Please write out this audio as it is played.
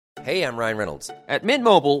Hey, I'm Ryan Reynolds. At Mint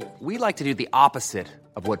Mobile, we like to do the opposite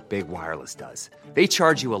of what Big Wireless does. They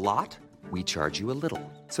charge you a lot, we charge you a little.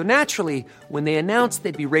 So naturally, when they announced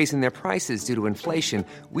they'd be raising their prices due to inflation,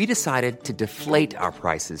 we decided to deflate our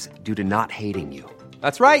prices due to not hating you.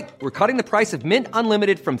 That's right. We're cutting the price of Mint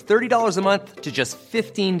Unlimited from $30 a month to just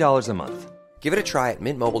 $15 a month. Give it a try at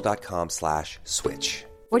mintmobile.com/switch.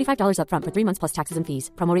 $45 up front for 3 months plus taxes and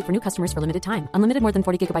fees. Promo rate for new customers for limited time. Unlimited more than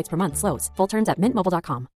 40 gigabytes per month. Slows full terms at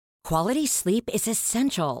mintmobile.com. Quality sleep is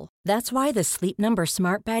essential. That's why the Sleep Number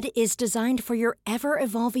Smart Bed is designed for your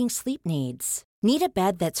ever-evolving sleep needs. Need a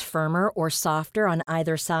bed that's firmer or softer on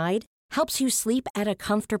either side? Helps you sleep at a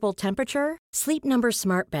comfortable temperature? Sleep Number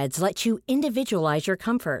Smart Beds let you individualize your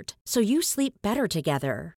comfort, so you sleep better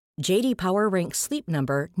together. J.D. Power ranks Sleep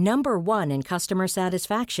Number number 1 in customer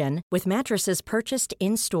satisfaction with mattresses purchased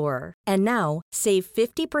in-store. And now, save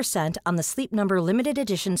 50% on the Sleep Number Limited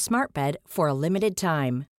Edition Smart Bed for a limited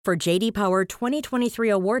time. For J.D. Power 2023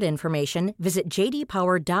 award information, visit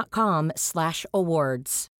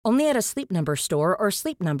jdpower.com/awards. Only at a Sleep Number store or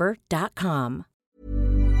sleepnumber.com.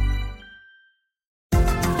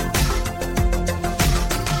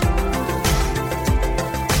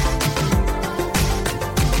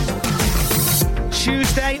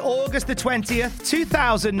 Tuesday, August the 20th,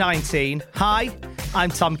 2019. Hi, I'm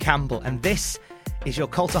Tom Campbell, and this is your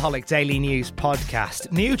Cultaholic Daily News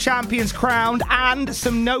podcast. New champions crowned and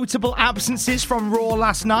some notable absences from Raw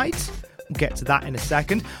last night. We'll get to that in a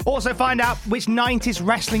second. Also find out which 90s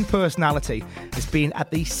wrestling personality has been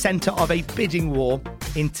at the centre of a bidding war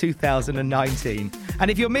in 2019.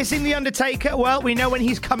 And if you're missing The Undertaker, well, we know when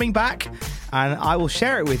he's coming back, and I will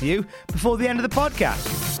share it with you before the end of the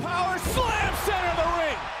podcast. Power slam, center of the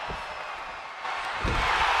ring.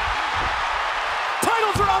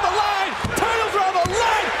 Titles are on the line. Titles are on the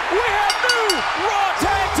line. We have new Raw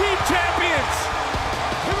Tag Team Champions.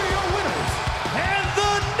 Here we go, winners. And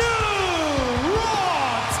the new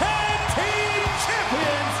Raw Tag Team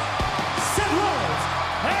Champions, Seth Rollins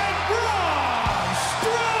and Braun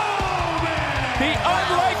Strowman. The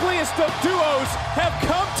unlikeliest of duos have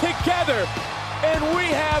come together, and we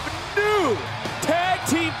have new Tag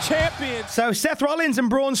Team Champions. So Seth Rollins and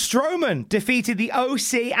Braun Strowman defeated the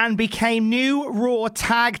OC and became new Raw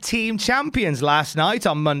Tag Team Champions last night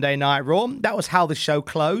on Monday Night Raw. That was how the show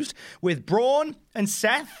closed, with Braun and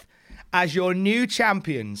Seth as your new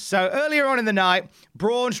champions. So earlier on in the night,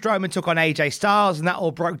 Braun Strowman took on AJ Styles, and that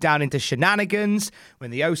all broke down into shenanigans.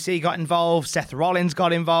 When the OC got involved, Seth Rollins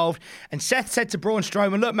got involved, and Seth said to Braun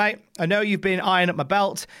Strowman, look, mate, I know you've been eyeing up my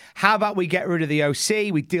belt. How about we get rid of the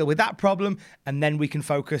OC, we deal with that problem, and then we can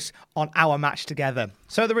focus on our match together.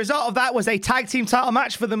 So the result of that was a tag team title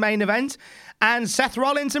match for the main event, and Seth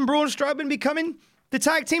Rollins and Braun Strowman becoming the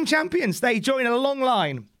tag team champions. They join a long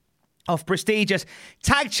line of prestigious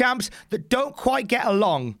tag champs that don't quite get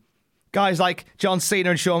along. Guys like John Cena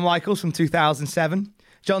and Shawn Michaels from 2007,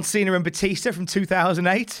 John Cena and Batista from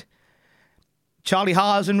 2008, Charlie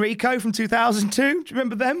Haas and Rico from 2002. Do you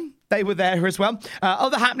remember them? They were there as well.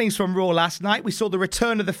 Other happenings from Raw last night. We saw the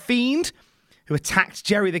return of The Fiend, who attacked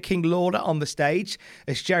Jerry the King Lawler on the stage.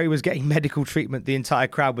 As Jerry was getting medical treatment, the entire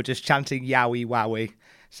crowd were just chanting Yowie Wowie.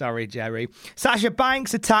 Sorry, Jerry. Sasha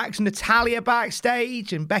Banks attacks Natalya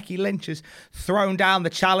backstage, and Becky Lynch has thrown down the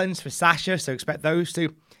challenge for Sasha, so expect those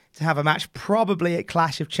two to have a match probably at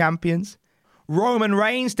Clash of Champions. Roman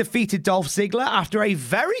Reigns defeated Dolph Ziggler after a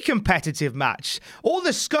very competitive match. All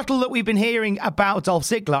the scuttle that we've been hearing about Dolph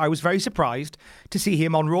Ziggler, I was very surprised to see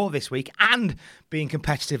him on Raw this week and being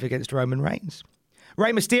competitive against Roman Reigns.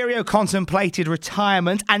 Rey Mysterio contemplated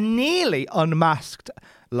retirement and nearly unmasked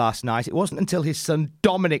last night. It wasn't until his son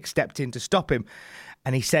Dominic stepped in to stop him,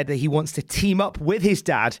 and he said that he wants to team up with his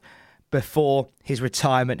dad before his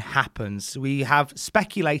retirement happens. We have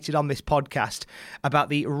speculated on this podcast about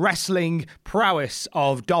the wrestling prowess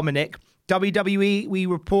of Dominic. WWE, we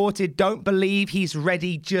reported, don't believe he's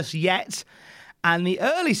ready just yet, and the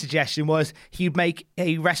early suggestion was he'd make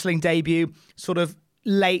a wrestling debut sort of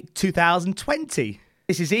late 2020.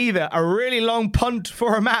 This is either a really long punt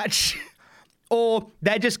for a match or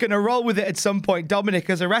they're just going to roll with it at some point, Dominic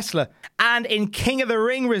as a wrestler. And in King of the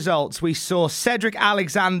Ring results, we saw Cedric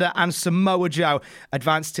Alexander and Samoa Joe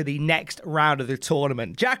advance to the next round of the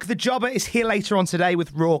tournament. Jack the Jobber is here later on today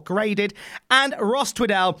with Raw Graded, and Ross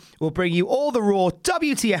Twiddell will bring you all the Raw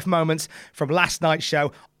WTF moments from last night's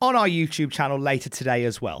show on our YouTube channel later today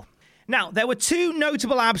as well. Now, there were two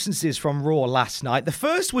notable absences from Raw last night. The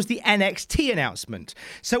first was the NXT announcement.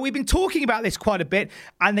 So we've been talking about this quite a bit,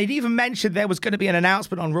 and they'd even mentioned there was going to be an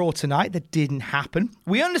announcement on Raw tonight that didn't happen.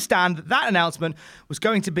 We understand that that announcement was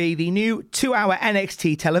going to be the new 2-hour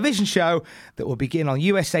NXT television show that will begin on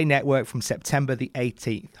USA Network from September the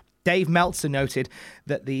 18th. Dave Meltzer noted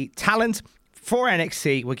that the talent for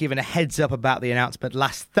NXT were given a heads up about the announcement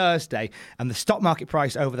last Thursday, and the stock market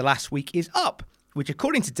price over the last week is up, which,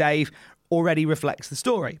 according to Dave, already reflects the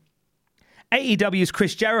story. AEW's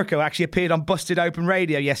Chris Jericho actually appeared on Busted Open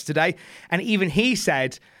Radio yesterday, and even he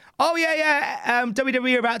said,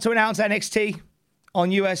 WWE are about to announce NXT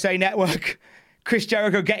on USA Network. Chris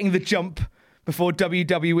Jericho getting the jump before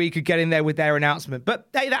WWE could get in there with their announcement. But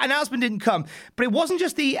hey, that announcement didn't come. But it wasn't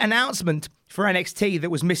just the announcement for NXT that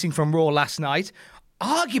was missing from Raw last night.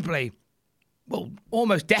 Arguably, well,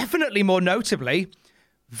 almost definitely more notably,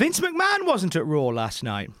 Vince McMahon wasn't at Raw last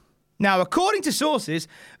night. Now, according to sources,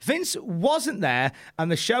 Vince wasn't there, and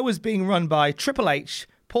the show was being run by Triple H,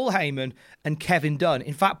 Paul Heyman, and Kevin Dunn.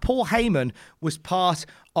 In fact, Paul Heyman was part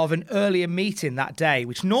of an earlier meeting that day,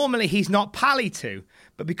 which normally he's not pally to.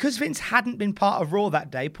 But because Vince hadn't been part of Raw that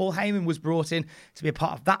day, Paul Heyman was brought in to be a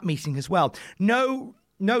part of that meeting as well. No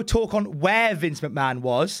talk on where Vince McMahon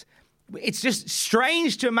was. It's just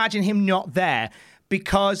strange to imagine him not there,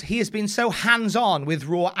 because he has been so hands-on with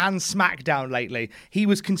Raw and SmackDown lately. He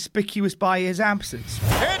was conspicuous by his absence.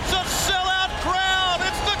 It's a sellout crowd.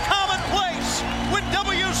 It's the commonplace when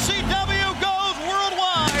WCW goes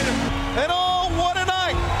worldwide. And oh, what a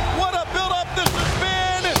night. What a build-up this has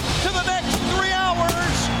been to the next 3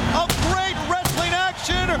 hours of great wrestling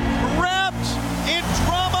action wrapped in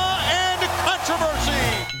drama and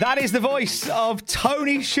controversy. That is the voice of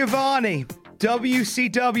Tony Schiavone,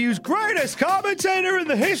 WCW's greatest commentator in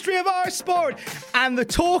the history of our sport. And the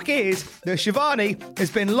talk is that Schiavone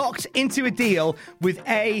has been locked into a deal with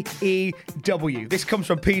AEW. This comes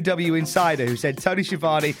from PW Insider, who said Tony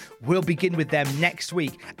Schiavone will begin with them next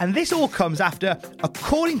week. And this all comes after,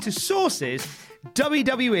 according to sources,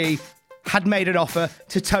 WWE had made an offer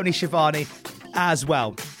to Tony Schiavone as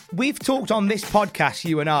well. We've talked on this podcast,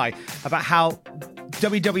 you and I, about how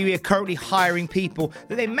WWE are currently hiring people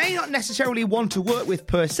that they may not necessarily want to work with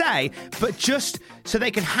per se, but just so they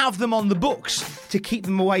can have them on the books to keep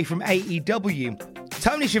them away from AEW.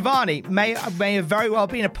 Tony Schiavone may have very well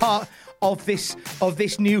been a part of this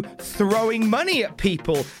new throwing money at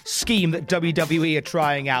people scheme that WWE are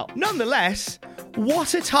trying out. Nonetheless,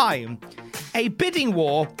 what a time. A bidding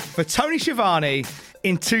war for Tony Schiavone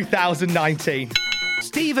in 2019.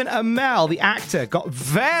 Stephen Amell, the actor, got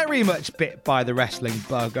very much bit by the wrestling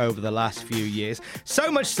bug over the last few years.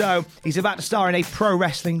 So much so, he's about to star in a pro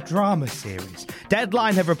wrestling drama series.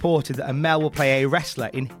 Deadline have reported that Amell will play a wrestler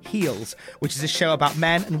in Heels, which is a show about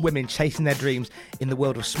men and women chasing their dreams in the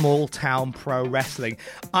world of small-town pro wrestling.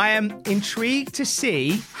 I am intrigued to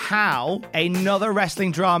see how another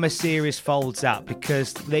wrestling drama series folds out,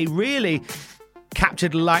 because they really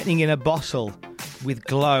captured lightning in a bottle with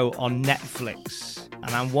Glow on Netflix.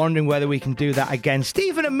 And I'm wondering whether we can do that again.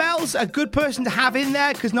 Stephen Amell's a good person to have in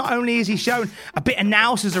there, because not only is he shown a bit of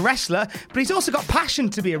nous as a wrestler, but he's also got passion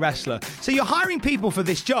to be a wrestler. So you're hiring people for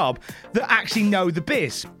this job that actually know the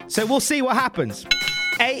biz. So we'll see what happens.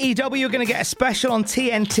 AEW are going to get a special on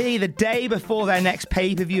TNT the day before their next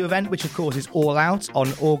pay-per-view event, which of course is All Out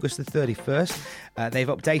on August the 31st. They've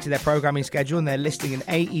updated their programming schedule, and they're listing an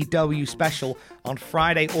AEW special on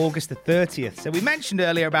Friday, August the 30th. So we mentioned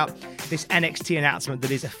earlier about this NXT announcement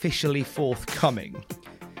that is officially forthcoming.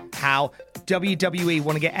 How WWE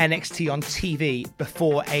want to get NXT on TV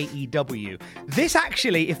before AEW. This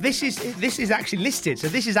actually, if this is actually listed, so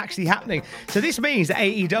this is actually happening. So this means that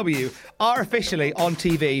AEW are officially on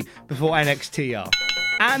TV before NXT are.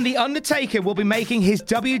 And The Undertaker will be making his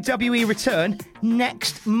WWE return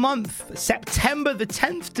next month, September the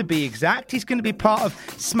 10th to be exact. He's going to be part of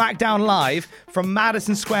SmackDown Live from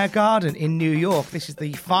Madison Square Garden in New York. This is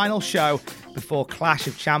the final show before Clash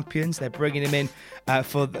of Champions. They're bringing him in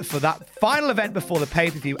for that final event before the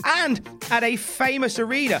pay-per-view, and at a famous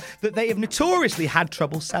arena that they have notoriously had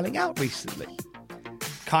trouble selling out recently.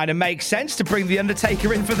 Kind of makes sense to bring The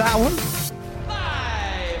Undertaker in for that one.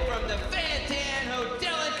 Live from the Fantan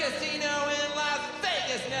Hotel and Casino in Las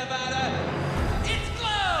Vegas, Nevada, it's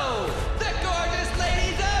Glow, the gorgeous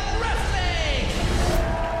ladies of wrestling!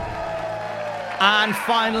 And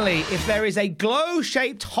finally, if there is a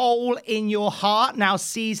glow-shaped hole in your heart, now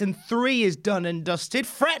season 3 is done and dusted,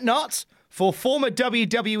 fret not, For former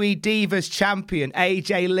WWE Divas champion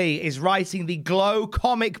AJ Lee is writing the Glow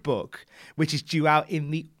comic book, which is due out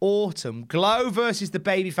in the autumn. Glow versus the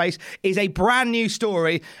Babyface is a brand new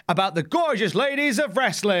story about the gorgeous ladies of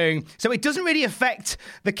wrestling. So it doesn't really affect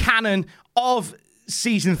the canon of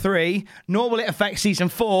Season 3, nor will it affect Season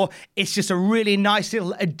 4. It's just a really nice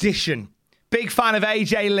little addition. Big fan of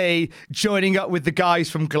AJ Lee joining up with the guys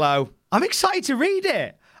from Glow. I'm excited to read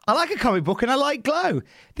it. I like a comic book and I like Glow.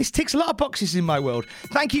 This ticks a lot of boxes in my world.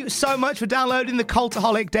 Thank you so much for downloading the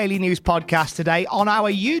Cultaholic Daily News podcast today on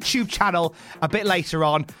our YouTube channel a bit later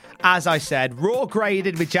on. As I said, Raw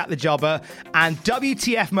Graded with Jack the Jobber and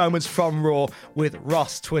WTF Moments from Raw with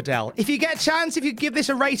Ross Twaddell. If you get a chance, if you give this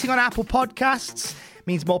a rating on Apple Podcasts, it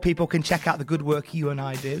means more people can check out the good work you and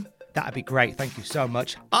I do. That'd be great. Thank you so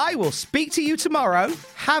much. I will speak to you tomorrow.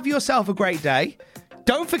 Have yourself a great day.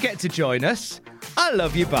 Don't forget to join us. I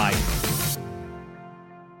love you. Bye.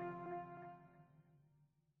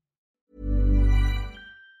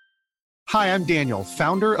 Hi, I'm Daniel,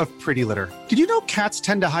 founder of Pretty Litter. Did you know cats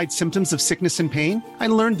tend to hide symptoms of sickness and pain? I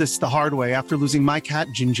learned this the hard way after losing my cat,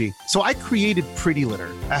 Gingy. So I created Pretty Litter,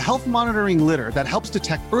 a health monitoring litter that helps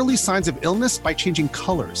detect early signs of illness by changing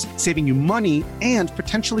colors, saving you money and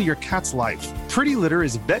potentially your cat's life. Pretty Litter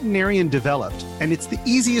is veterinarian developed, and it's the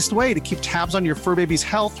easiest way to keep tabs on your fur baby's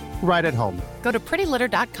health right at home. Go to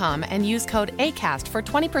prettylitter.com and use code ACAST for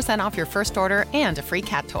 20% off your first order and a free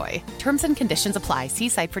cat toy. Terms and conditions apply. See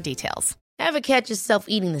site for details. Ever catch yourself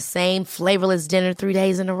eating the same flavorless dinner 3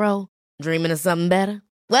 days in a row? Dreaming of something better?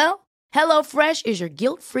 Well, HelloFresh is your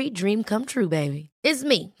guilt-free dream come true, baby. It's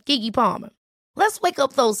me, Keke Palmer. Let's wake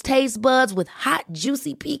up those taste buds with hot,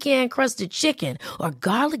 juicy pecan-crusted chicken or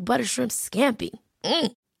garlic butter shrimp scampi.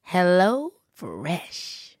 Hello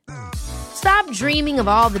Fresh. Stop dreaming of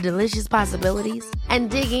all the delicious possibilities and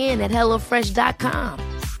dig in at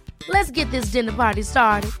HelloFresh.com. Let's get this dinner party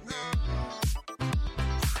started.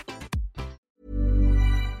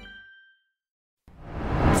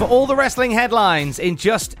 For all the wrestling headlines in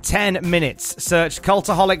just 10 minutes, search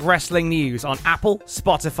Cultaholic Wrestling News on Apple,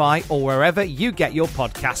 Spotify, or wherever you get your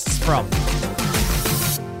podcasts from.